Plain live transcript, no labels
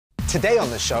Today on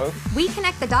the show, we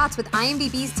connect the dots with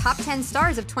IMDb's top 10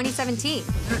 stars of 2017.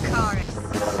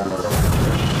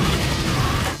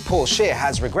 Paul Scheer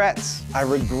has regrets. I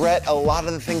regret a lot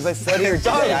of the things I said here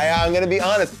today. I'm gonna be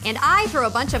honest. And I throw a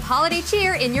bunch of holiday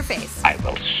cheer in your face. I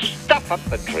will stuff up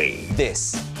the tree.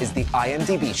 This is the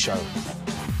IMDb show.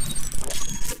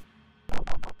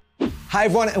 Hi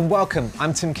everyone and welcome.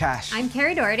 I'm Tim Cash. I'm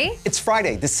Kerri Doherty. It's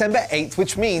Friday, December 8th,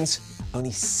 which means only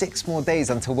 6 more days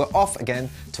until we're off again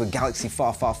to a galaxy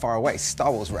far, far, far away. Star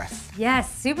Wars ref.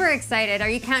 Yes, super excited. Are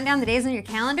you counting down the days on your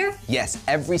calendar? Yes,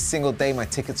 every single day my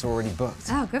tickets are already booked.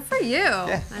 Oh, good for you.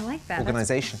 Yeah. I like that.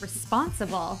 Organization. That's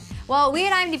responsible. Well, we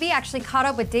at IMDb actually caught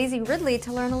up with Daisy Ridley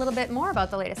to learn a little bit more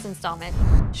about the latest installment.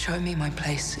 Show me my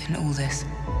place in all this.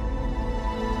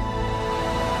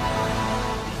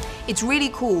 It's really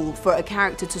cool for a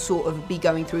character to sort of be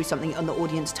going through something and the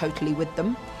audience totally with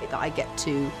them. That I get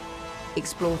to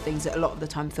explore things that a lot of the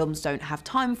time films don't have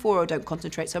time for or don't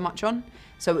concentrate so much on.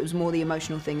 So it was more the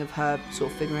emotional thing of her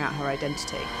sort of figuring out her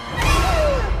identity.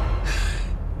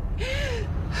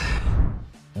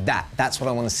 That's what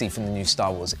I want to see from the new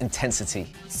Star Wars,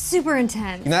 intensity. Super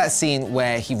intense. You know that scene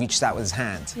where he reached out with his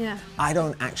hand? Yeah. I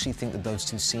don't actually think that those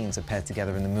two scenes are paired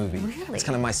together in the movie. Really? It's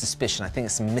kind of my suspicion. I think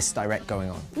it's some misdirect going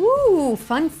on. Ooh,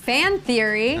 fun fan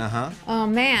theory. Uh-huh. Oh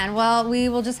man, well, we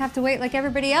will just have to wait like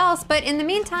everybody else, but in the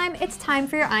meantime, it's time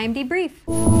for your IMDb brief.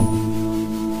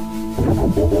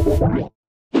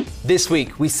 This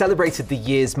week, we celebrated the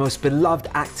year's most beloved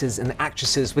actors and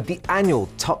actresses with the annual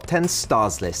Top 10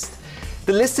 Stars list.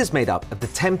 The list is made up of the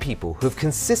 10 people who have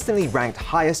consistently ranked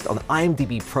highest on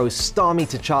IMDb Pro's Star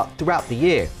Meter chart throughout the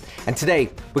year. And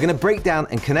today, we're going to break down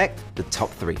and connect the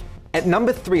top 3. At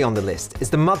number 3 on the list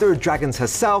is the mother of dragons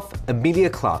herself,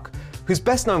 Emilia Clarke, who's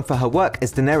best known for her work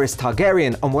as Daenerys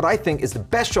Targaryen on what I think is the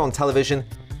best show on television,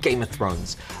 Game of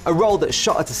Thrones, a role that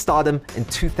shot her to stardom in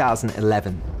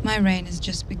 2011. My reign has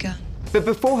just begun. But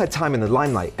before her time in the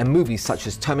limelight and movies such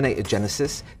as Terminator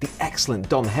Genisys, the excellent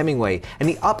Dom Hemingway, and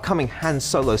the upcoming Han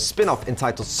Solo spin-off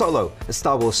entitled Solo, A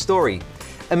Star Wars Story,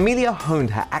 Emilia honed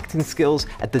her acting skills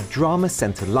at the Drama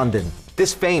Centre London.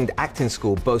 This famed acting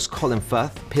school boasts Colin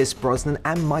Firth, Pierce Brosnan,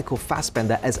 and Michael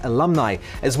Fassbender as alumni,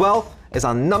 as well as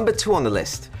our number 2 on the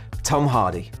list, Tom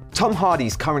Hardy. Tom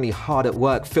Hardy's currently hard at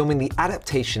work filming the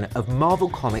adaptation of Marvel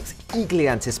Comics' eagerly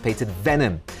anticipated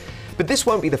Venom. But this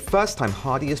won't be the first time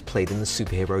Hardy has played in the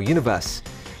superhero universe.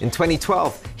 In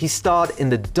 2012, he starred in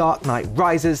The Dark Knight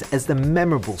Rises as the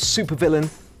memorable supervillain,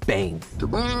 Bane.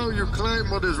 Tomorrow you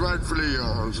claim what is rightfully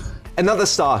yours. Another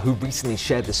star who recently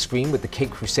shared the screen with the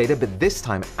Caped Crusader, but this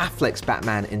time Affleck's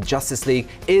Batman in Justice League,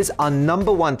 is our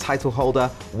number 1 title holder,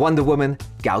 Wonder Woman,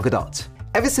 Gal Gadot.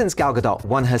 Ever since Gal Gadot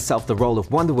won herself the role of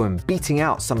Wonder Woman, beating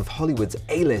out some of Hollywood's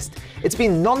A-list, it's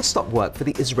been non-stop work for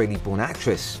the Israeli-born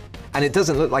actress. And it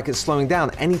doesn't look like it's slowing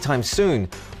down anytime soon,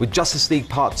 with Justice League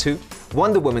Part 2,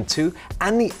 Wonder Woman 2,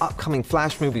 and the upcoming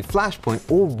Flash movie Flashpoint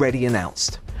already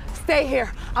announced. Stay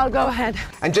here, I'll go ahead.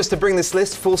 And just to bring this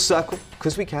list full circle,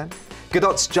 because we can,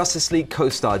 Gadot's Justice League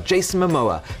co-star Jason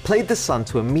Momoa played the son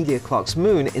to Emilia Clarke's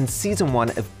Moon in Season 1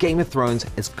 of Game of Thrones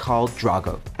as Khal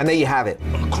Drogo. And there you have it.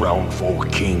 A crown for a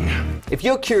king. If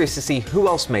you're curious to see who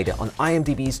else made it on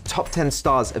IMDb's Top 10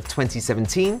 Stars of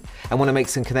 2017 and want to make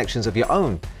some connections of your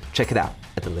own, check it out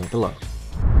at the link below.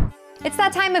 It's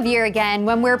that time of year again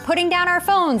when we're putting down our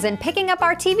phones and picking up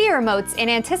our TV remotes in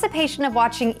anticipation of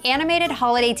watching animated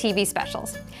holiday TV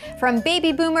specials. From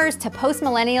baby boomers to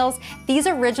post-millennials, these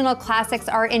original classics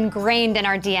are ingrained in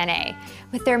our DNA,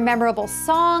 with their memorable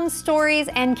songs, stories,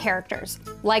 and characters.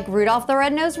 Like Rudolph the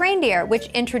Red-Nosed Reindeer, which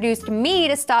introduced me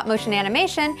to stop-motion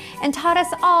animation and taught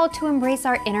us all to embrace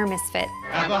our inner misfit.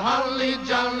 Have a holly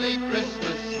jolly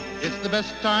Christmas, it's the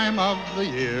best time of the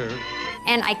year.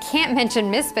 And I can't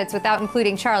mention Misfits without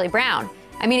including Charlie Brown.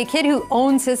 I mean, a kid who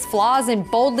owns his flaws and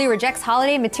boldly rejects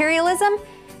holiday materialism?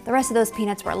 The rest of those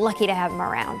peanuts were lucky to have him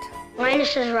around.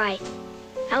 Linus is right.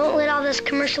 I won't let all this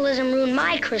commercialism ruin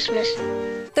my Christmas.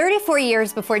 34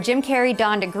 years before Jim Carrey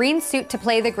donned a green suit to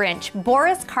play the Grinch,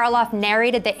 Boris Karloff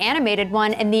narrated the animated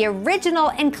one in the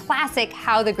original and classic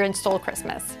How the Grinch Stole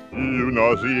Christmas. You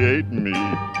nauseate me,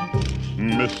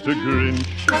 Mr.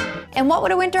 Grinch. And what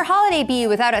would a winter holiday be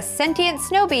without a sentient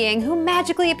snow being who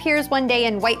magically appears one day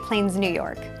in White Plains, New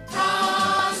York?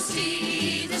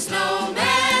 Frosty the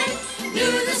snowman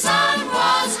knew the sun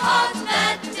was hot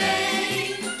that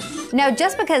day. Now,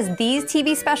 just because these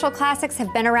TV special classics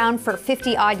have been around for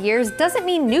 50-odd years doesn't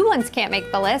mean new ones can't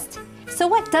make the list. So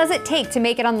what does it take to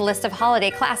make it on the list of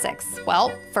holiday classics?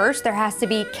 Well, first there has to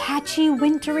be catchy,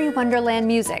 wintry Wonderland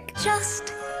music.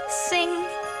 Just sing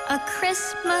a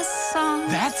Christmas song.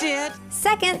 That's it.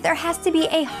 Second, there has to be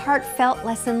a heartfelt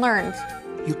lesson learned.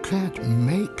 You can't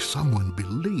make someone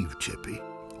believe, Chippy.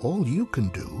 All you can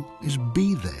do is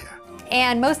be there.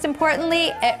 And most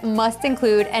importantly, it must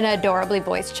include an adorably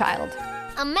voiced child.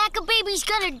 A Macababy's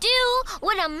gonna do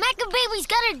what a Macababy's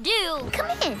gonna do.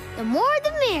 Come in. The more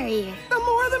the merrier. The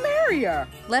more the merrier.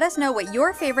 Let us know what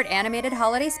your favorite animated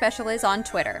holiday special is on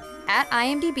Twitter, at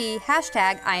IMDb,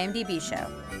 #IMDbShow.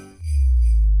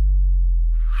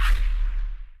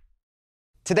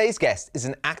 Today's guest is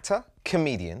an actor,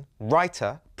 comedian,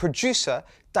 writer, producer,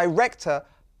 director,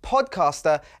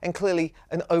 podcaster, and clearly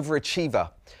an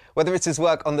overachiever. Whether it's his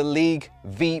work on The League,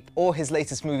 Veep, or his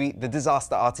latest movie, The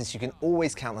Disaster Artist, you can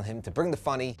always count on him to bring the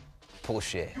funny, Paul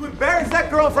Scheer. You embarrass that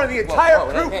girl in front of the entire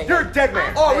crew, you're a dead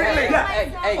man. Oh, really?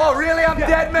 Oh, really? I'm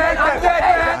dead, man? I'm dead,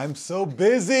 man? I'm so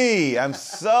busy. I'm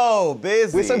so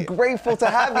busy. We're so grateful to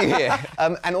have you here.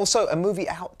 And also a movie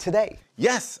out today.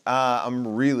 Yes, I'm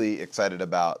really excited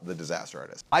about The Disaster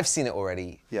Artist. I've seen it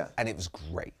already, Yeah. and it was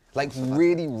great. Like,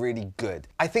 really, really good.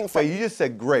 I think for... But you just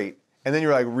said great, and then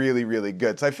you're like really, really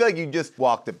good. So I feel like you just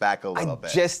walked it back a little bit.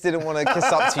 I just didn't want to kiss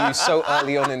up to you so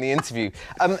early on in the interview.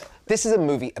 This is a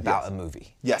movie about a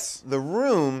movie. Yes. The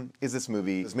Room is this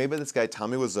movie. It was made by this guy,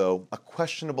 Tommy Wiseau, a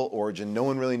questionable origin. No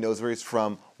one really knows where he's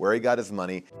from, where he got his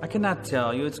money. I cannot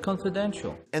tell you, it's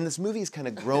confidential. And this movie has kind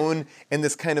of grown in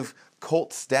this kind of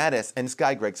cult status. And this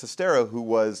guy, Greg Sestero, who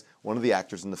was one of the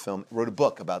actors in the film, wrote a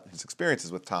book about his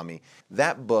experiences with Tommy.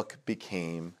 That book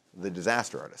became The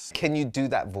Disaster Artist. Can you do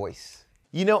that voice?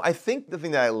 You know, I think the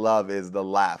thing that I love is the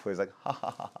laugh, where he's like, ha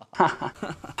ha ha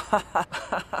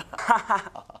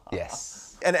ha.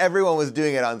 Yes. And everyone was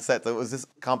doing it on set, so it was this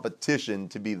competition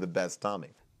to be the best Tommy.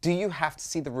 Do you have to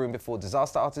see The Room before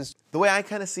Disaster Artist? The way I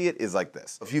kind of see it is like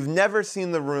this. If you've never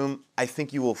seen The Room, I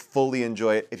think you will fully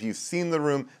enjoy it. If you've seen The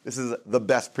Room, this is the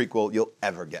best prequel you'll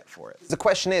ever get for it. The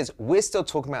question is, we're still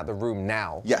talking about The Room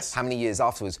now. Yes. How many years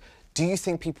afterwards? Do you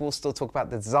think people will still talk about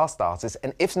The Disaster Artist?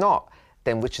 And if not,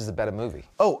 then which is the better movie?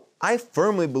 Oh, I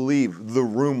firmly believe The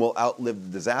Room will outlive The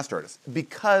Disaster Artist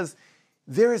because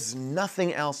there is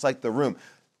nothing else like The Room.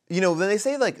 You know, when they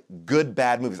say like good,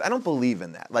 bad movies, I don't believe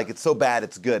in that. Like it's so bad,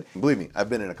 it's good. Believe me, I've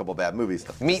been in a couple bad movies.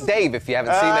 Meet Dave if you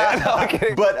haven't seen it. No, I'm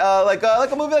kidding. But like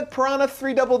a movie like Piranha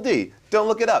 3 Double D. Don't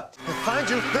look it up. They'll find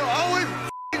you. They'll always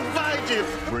find you.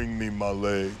 Bring me my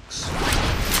legs.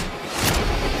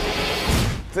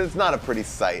 It's not a pretty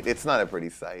sight. It's not a pretty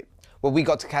sight. Well, we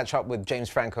got to catch up with James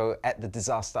Franco at the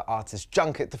Disaster Artist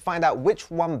Junket to find out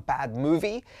which one bad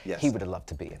movie he would have loved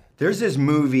to be in. There's this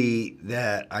movie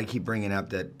that I keep bringing up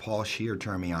that Paul Scheer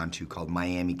turned me on to called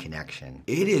Miami Connection.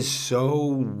 It is so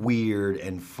weird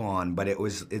and fun, but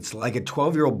it's like a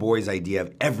 12-year-old boy's idea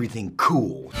of everything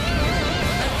cool.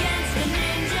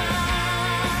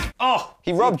 Oh,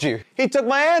 he robbed you. He took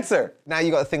my answer. Now you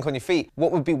got to think on your feet.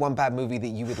 What would be one bad movie that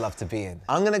you would love to be in?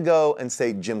 I'm gonna go and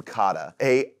say Gymkata,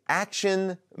 a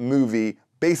action movie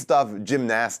based off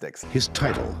gymnastics. His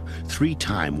title,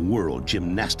 3-time world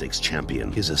gymnastics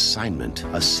champion. His assignment,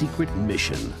 a secret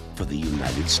mission for the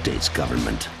United States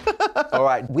government. All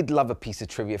right, we'd love a piece of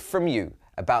trivia from you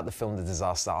about the film The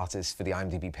Disaster Artist for the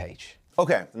IMDb page.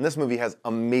 Okay, and this movie has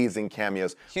amazing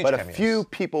cameos, but cameos. A few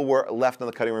people were left on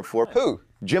the cutting room floor. Who?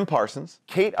 Jim Parsons,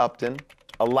 Kate Upton,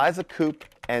 Eliza Coupe,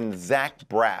 and Zach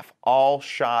Braff all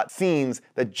shot scenes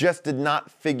that just did not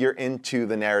figure into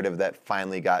the narrative that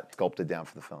finally got sculpted down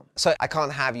for the film. So I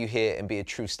can't have you here and be a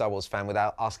true Star Wars fan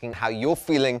without asking how you're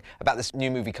feeling about this new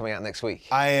movie coming out next week.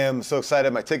 I am so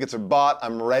excited. My tickets are bought.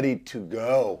 I'm ready to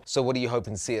go. So what are you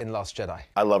hoping to see in Last Jedi?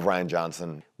 I love Rian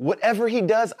Johnson. Whatever he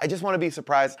does, I just want to be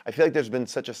surprised. I feel like there's been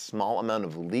such a small amount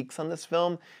of leaks on this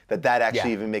film that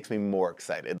actually even makes me more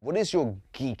excited. What is your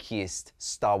geekiest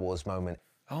Star Wars moment?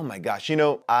 Oh my gosh, you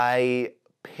know, I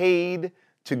paid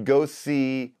to go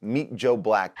see Meet Joe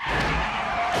Black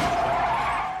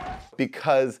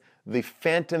because the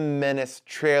Phantom Menace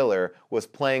trailer was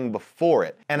playing before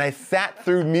it. And I sat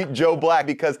through Meet Joe Black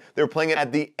because they were playing it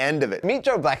at the end of it. Meet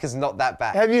Joe Black is not that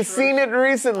bad. Have you seen it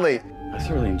recently? I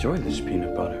thoroughly enjoyed this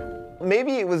peanut butter.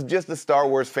 Maybe it was just the Star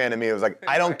Wars fan in me. It was like,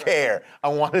 I don't care. I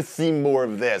want to see more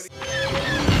of this.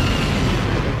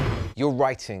 You're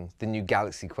writing the new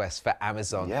Galaxy Quest for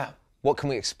Amazon. Yeah. What can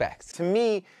we expect? To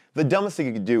me, the dumbest thing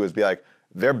you could do is be like,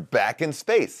 they're back in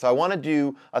space. So I want to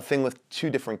do a thing with 2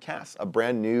 different casts, a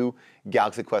brand new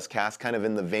Galaxy Quest cast, kind of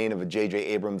in the vein of a J.J.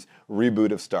 Abrams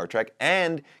reboot of Star Trek,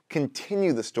 and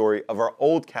continue the story of our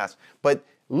old cast, but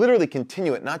literally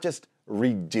continue it, not just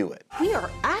redo it. We are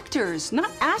actors,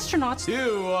 not astronauts.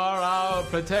 You are our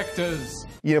protectors.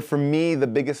 You know, for me, the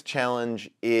biggest challenge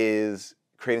is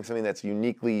creating something that's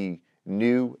uniquely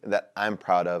new, that I'm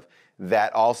proud of,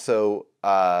 that also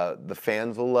the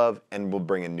fans will love and will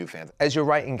bring in new fans. As you're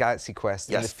writing Galaxy Quest,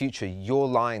 in the Yes. future, your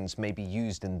lines may be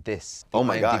used in this, the Oh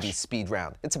my IMDb gosh. speed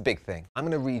round. It's a big thing. I'm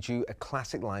gonna read you a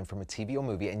classic line from a TV or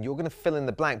movie, and you're gonna fill in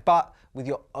the blank, but with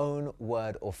your own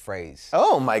word or phrase.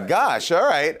 Oh my gosh, all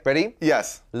right. Ready?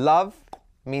 Yes. Love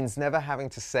means never having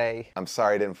to say, I'm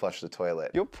sorry I didn't flush the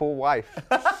toilet. your poor wife.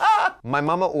 My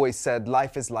mama always said,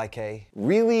 life is like a...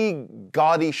 really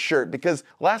gaudy shirt, because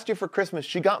last year for Christmas,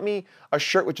 she got me a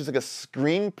shirt which is like a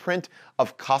screen print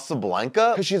of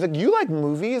Casablanca. Because she's like, you like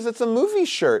movies? It's a movie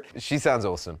shirt. She sounds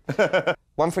awesome.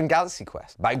 One from Galaxy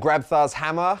Quest. By Grabthar's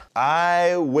hammer.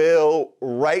 I will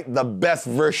write the best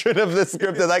version of the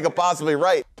script that I could possibly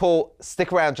write. Paul,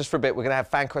 stick around just for a bit. We're gonna have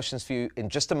fan questions for you in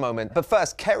just a moment. But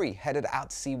first, Kerri headed out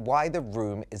to see why The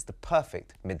Room is the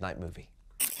perfect midnight movie.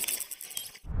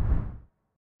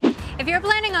 If you're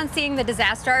planning on seeing The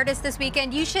Disaster Artist this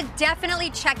weekend, you should definitely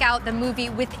check out the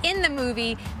movie within the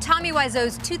movie, Tommy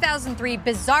Wiseau's 2003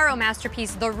 bizarro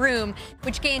masterpiece, The Room,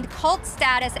 which gained cult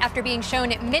status after being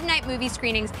shown at midnight movie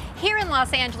screenings here in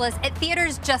Los Angeles at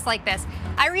theaters just like this.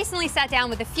 I recently sat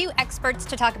down with a few experts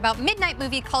to talk about midnight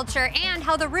movie culture and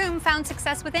how The Room found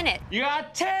success within it. You are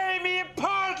tearing me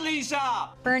apart, Lisa!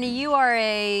 Bernie, you are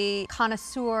a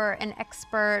connoisseur, an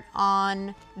expert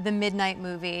on the midnight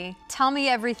movie. Tell me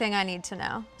everything I need to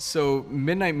know. So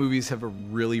midnight movies have a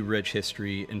really rich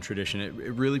history and tradition. It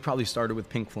really probably started with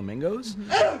Pink Flamingos.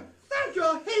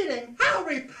 Central heating, how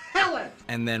repellent!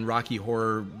 And then Rocky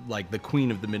Horror, like the queen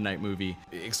of the midnight movie,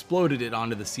 exploded it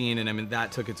onto the scene, and I mean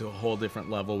that took it to a whole different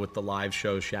level with the live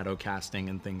show, shadow casting,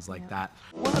 and things like that.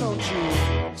 Why don't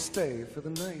you stay for the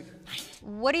night?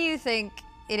 What do you think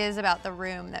it is about The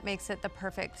Room that makes it the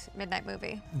perfect midnight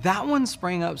movie? That one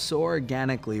sprang up so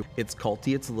organically. It's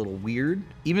culty, it's a little weird.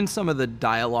 Even some of the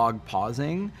dialogue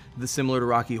pausing, similar to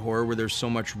Rocky Horror, where there's so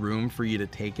much room for you to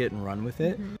take it and run with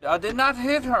it. I did not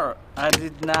hit her. I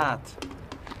did not.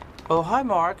 Oh, hi,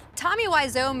 Mark. Tommy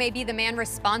Wiseau may be the man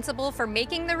responsible for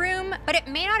making The Room, but it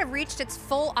may not have reached its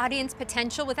full audience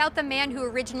potential without the man who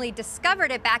originally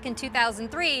discovered it back in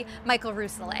 2003, Michael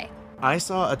Rousselet. I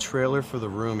saw a trailer for The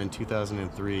Room in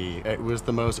 2003. It was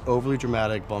the most overly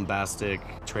dramatic, bombastic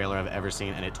trailer I've ever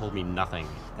seen, and it told me nothing.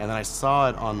 And then I saw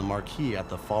it on the marquee at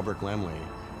the Fallbrook Laemmle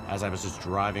as I was just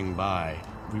driving by.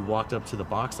 We walked up to the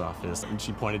box office, and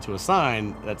she pointed to a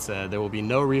sign that said, there will be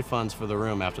no refunds for The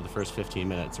Room after the first 15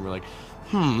 minutes. And we're like,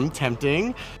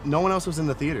 tempting. No one else was in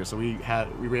the theater, so we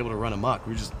were able to run amok.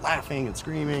 We were just laughing and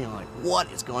screaming, and like,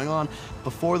 what is going on?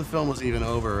 Before the film was even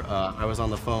over, I was on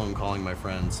the phone calling my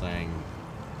friends saying,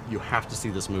 you have to see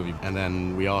this movie. And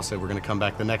then we all said we're gonna come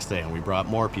back the next day, and we brought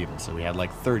more people, so we had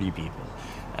like 30 people.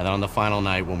 And then on the final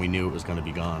night, when we knew it was gonna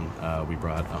be gone, we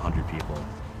brought 100 people.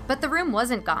 But The Room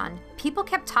wasn't gone. People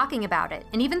kept talking about it,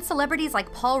 and even celebrities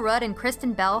like Paul Rudd and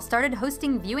Kristen Bell started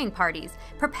hosting viewing parties,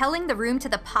 propelling The Room to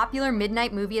the popular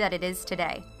midnight movie that it is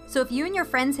today. So if you and your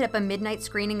friends hit up a midnight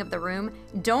screening of The Room,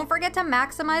 don't forget to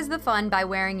maximize the fun by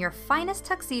wearing your finest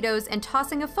tuxedos and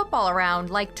tossing a football around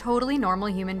like totally normal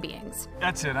human beings.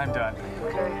 That's it, I'm done.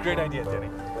 Okay. Great idea, Denny.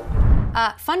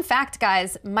 Fun fact,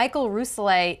 guys, Michael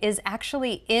Rousselet is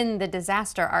actually in The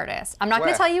Disaster Artist. I'm not going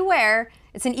Where? to tell you where.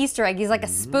 It's an Easter egg. He's like a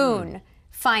spoon.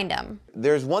 Find him.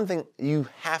 There's one thing you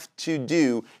have to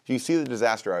do if you see The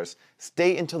Disaster Artist.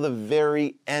 Stay until the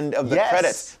very end of the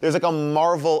credits. There's like a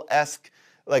Marvel-esque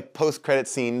like post-credit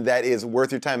scene that is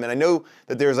worth your time. And I know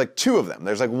that there's like 2 of them.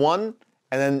 There's like one,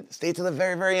 and then stay till the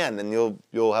very, very end, and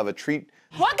you'll have a treat.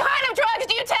 What kind of drugs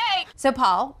do you take? So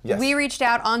Paul, Yes. we reached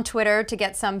out on Twitter to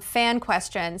get some fan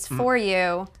questions for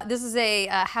you. This is a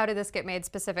how did this get made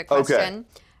specific question.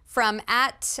 From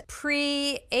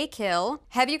 @preakil.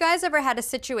 Have you guys ever had a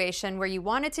situation where you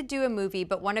wanted to do a movie,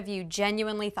 but one of you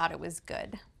genuinely thought it was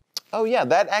good? Oh yeah,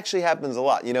 that actually happens a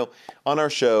lot. You know, on our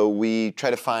show, we try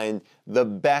to find the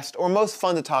best or most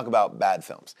fun to talk about bad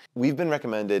films. We've been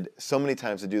recommended so many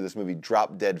times to do this movie,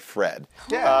 Drop Dead Fred.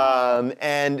 Yeah.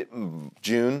 And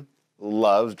June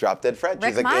loves Drop Dead Fred.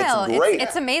 Rick She's like, Mile. it's great.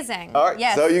 It's amazing. All right,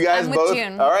 yes, so you guys I'm both. with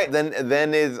June. All right,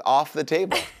 then is off the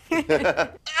table.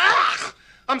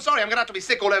 I'm sorry, I'm gonna have to be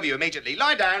sick all over you immediately.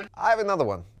 Lie down. I have another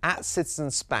one. @Citizen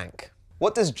Spank.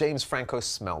 What does James Franco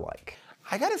smell like?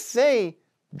 I gotta say,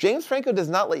 James Franco does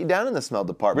not let you down in the smell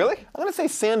department. Really? I'm gonna say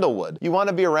sandalwood. You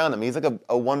wanna be around him. He's like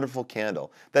a wonderful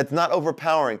candle that's not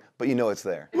overpowering, but you know it's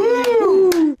there.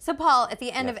 So Paul, at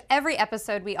the end of every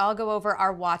episode, we all go over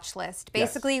our watch list.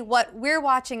 Basically, what we're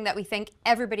watching that we think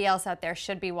everybody else out there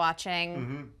should be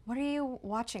watching. What are you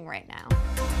watching right now?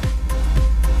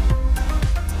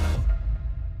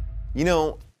 You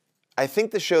know, I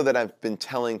think the show that I've been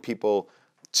telling people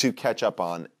to catch up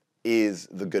on is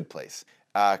The Good Place.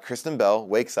 Kristen Bell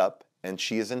wakes up and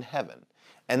she is in heaven.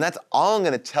 And that's all I'm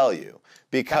going to tell you,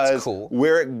 because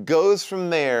where it goes from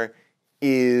there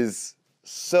is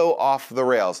so off the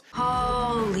rails.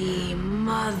 Holy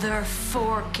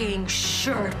mother-forking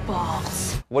shirt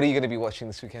balls. What are you going to be watching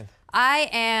this weekend? I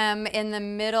am in the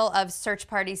middle of Search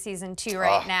Party Season 2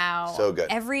 right now. So good.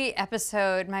 Every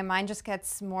episode, my mind just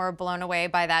gets more blown away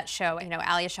by that show. You know,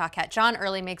 Alia Shawkat, John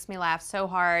Early makes me laugh so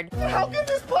hard. How can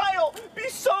this pile be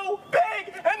so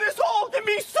big and this hole can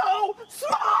be so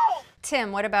small?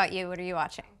 Tim, what about you? What are you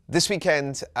watching? This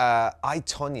weekend, I,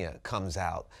 Tonya comes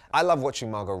out. I love watching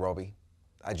Margot Robbie.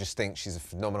 I just think she's a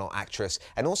phenomenal actress.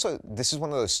 And also, this is one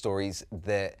of those stories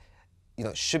that, you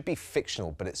know, should be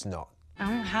fictional, but it's not. I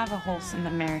don't have a wholesome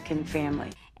American family.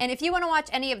 And if you want to watch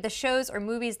any of the shows or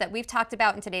movies that we've talked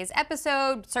about in today's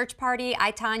episode, Search Party,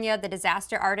 I, Tonya, The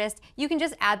Disaster Artist, you can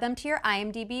just add them to your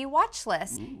IMDb watch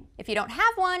list. If you don't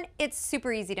have one, it's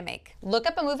super easy to make. Look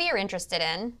up a movie you're interested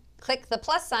in, click the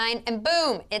plus sign, and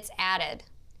boom, it's added.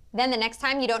 Then the next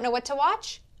time you don't know what to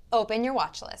watch, open your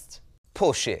watch list.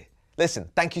 Poor Scheer. Listen,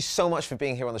 thank you so much for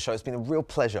being here on the show. It's been a real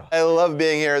pleasure. I love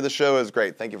being here. The show is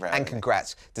great. Thank you for having me. And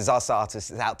congrats. Disaster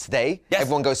Artist is out today. Yes.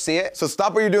 Everyone go see it. So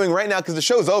stop what you're doing right now, because the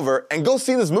show's over, and go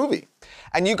see this movie.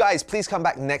 And you guys, please come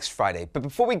back next Friday. But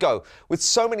before we go, with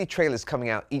so many trailers coming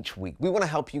out each week, we want to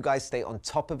help you guys stay on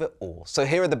top of it all. So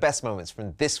here are the best moments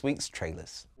from this week's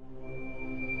trailers.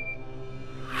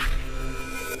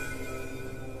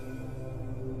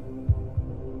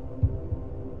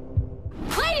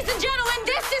 Ladies and gentlemen,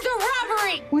 this is a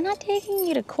robbery! We're not taking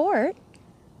you to court.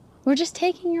 We're just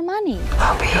taking your money.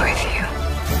 I'll be with you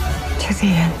to the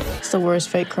end. It's the worst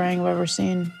fake crying I've ever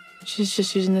seen. She's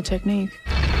just using the technique.